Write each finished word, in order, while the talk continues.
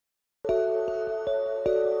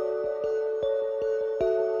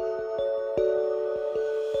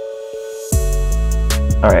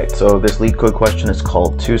Alright, so this LeetCode question is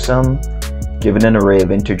called toSum. Given an array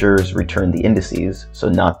of integers, return the indices, so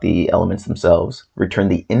not the elements themselves. Return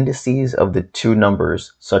the indices of the two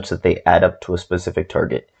numbers such that they add up to a specific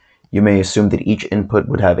target. You may assume that each input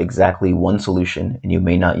would have exactly one solution, and you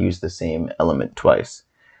may not use the same element twice.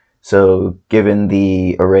 So given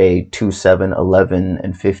the array 2, 7, 11,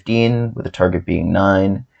 and 15, with the target being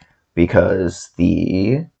 9, because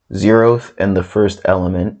the 0th and the first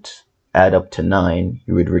element add up to 9,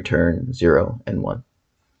 you would return 0 and 1.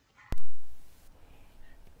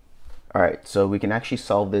 Alright, so we can actually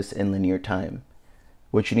solve this in linear time.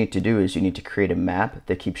 What you need to do is you need to create a map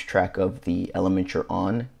that keeps track of the element you're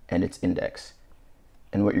on and its index.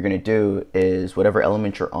 And what you're going to do is whatever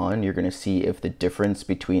element you're on, you're going to see if the difference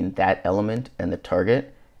between that element and the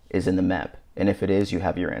target is in the map. And if it is, you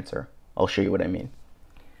have your answer. I'll show you what I mean.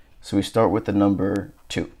 So we start with the number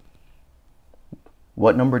 2.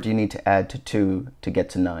 What number do you need to add to 2 to get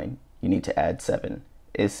to 9? You need to add 7.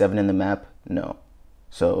 Is 7 in the map? No.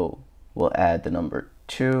 So we'll add the number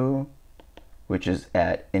 2, which is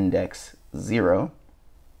at index 0.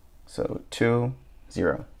 So 2,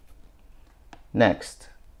 0. Next,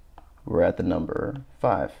 we're at the number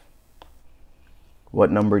 5. What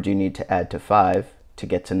number do you need to add to 5 to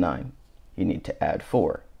get to 9? You need to add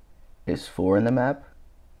 4. Is 4 in the map?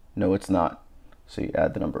 No, it's not. So you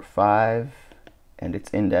add the number 5 and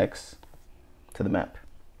its index to the map.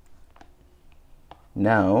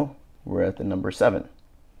 Now we're at the number 7.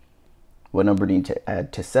 What number do you need to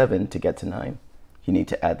add to 7 to get to 9? You need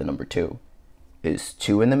to add the number 2. Is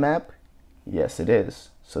 2 in the map? Yes, it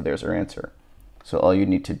is. So there's our answer. So all you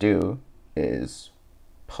need to do is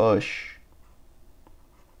push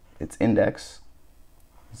its index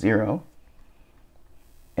 0,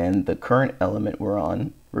 and the current element we're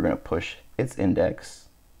on, we're going to push its index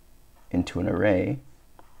into an array,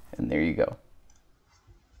 and there you go.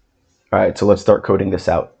 Alright, so let's start coding this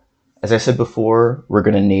out. As I said before, we're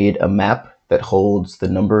going to need a map that holds the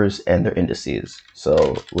numbers and their indices.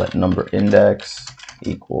 So let number index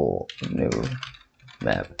equal new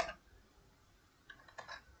map.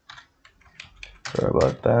 Sorry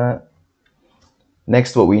about that.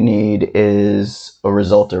 Next, what we need is a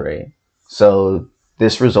result array. So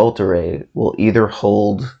this result array will either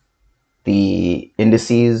hold the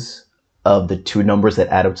indices of the two numbers that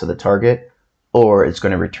add up to the target, or it's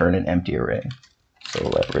going to return an empty array. So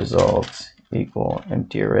let result equal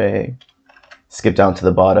empty array. Skip down to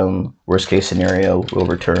the bottom. Worst case scenario, we'll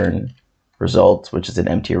return result, which is an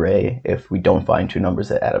empty array, if we don't find two numbers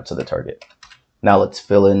that add up to the target. Now let's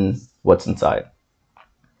fill in what's inside.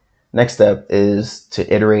 Next step is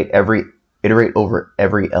to iterate over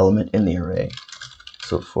every element in the array.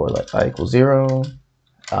 So for let I equals 0,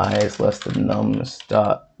 I is less than nums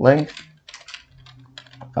dot length,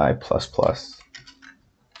 I plus plus.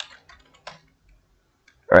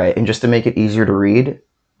 All right, and just to make it easier to read,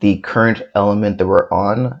 the current element that we're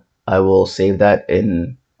on, I will save that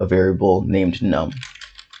in a variable named num.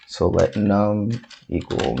 So let num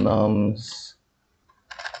equal nums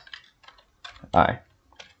I.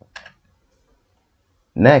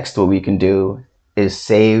 Next, what we can do is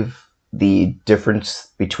save the difference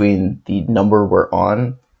between the number we're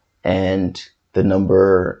on and the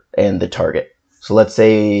number and the target. So let's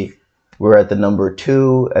say we're at the number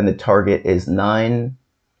 2 and the target is 9.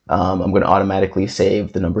 I'm going to automatically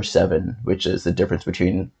save the number 7, which is the difference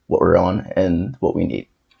between what we're on and what we need.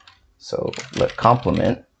 So let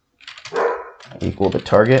complement equal the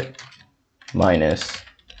target minus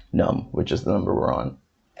num, which is the number we're on.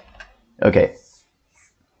 Okay.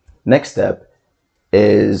 Next step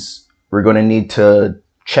is we're going to need to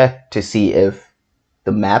check to see if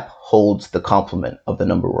the map holds the complement of the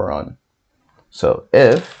number we're on. So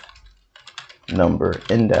if number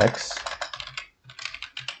index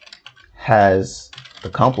has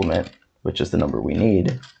the complement, which is the number we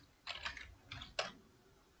need,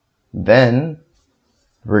 then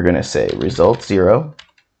we're going to say result 0.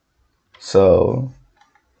 So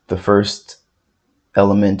the first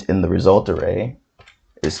element in the result array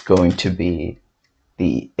is going to be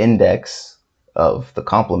the index of the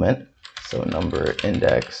complement. So number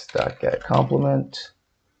index dot get complement.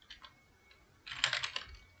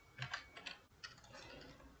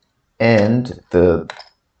 And the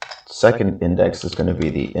second index is going to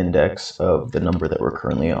be the index of the number that we're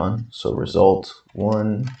currently on. So result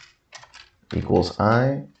 1 equals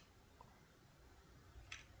I.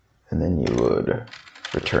 And then you would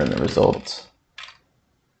return the result.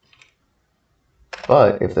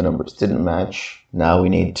 But if the numbers didn't match, now we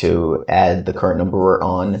need to add the current number we're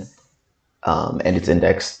on and its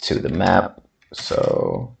index to the map.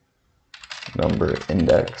 So number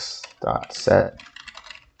index dot set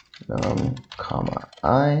comma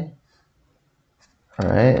I. All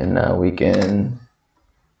right, and now we can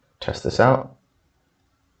test this out.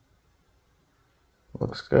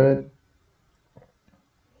 Looks good.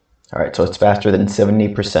 All right, so it's faster than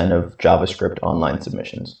 70% of JavaScript online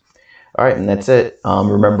submissions. All right, and that's it.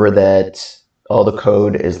 Remember that all the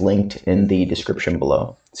code is linked in the description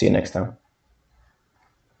below. See you next time.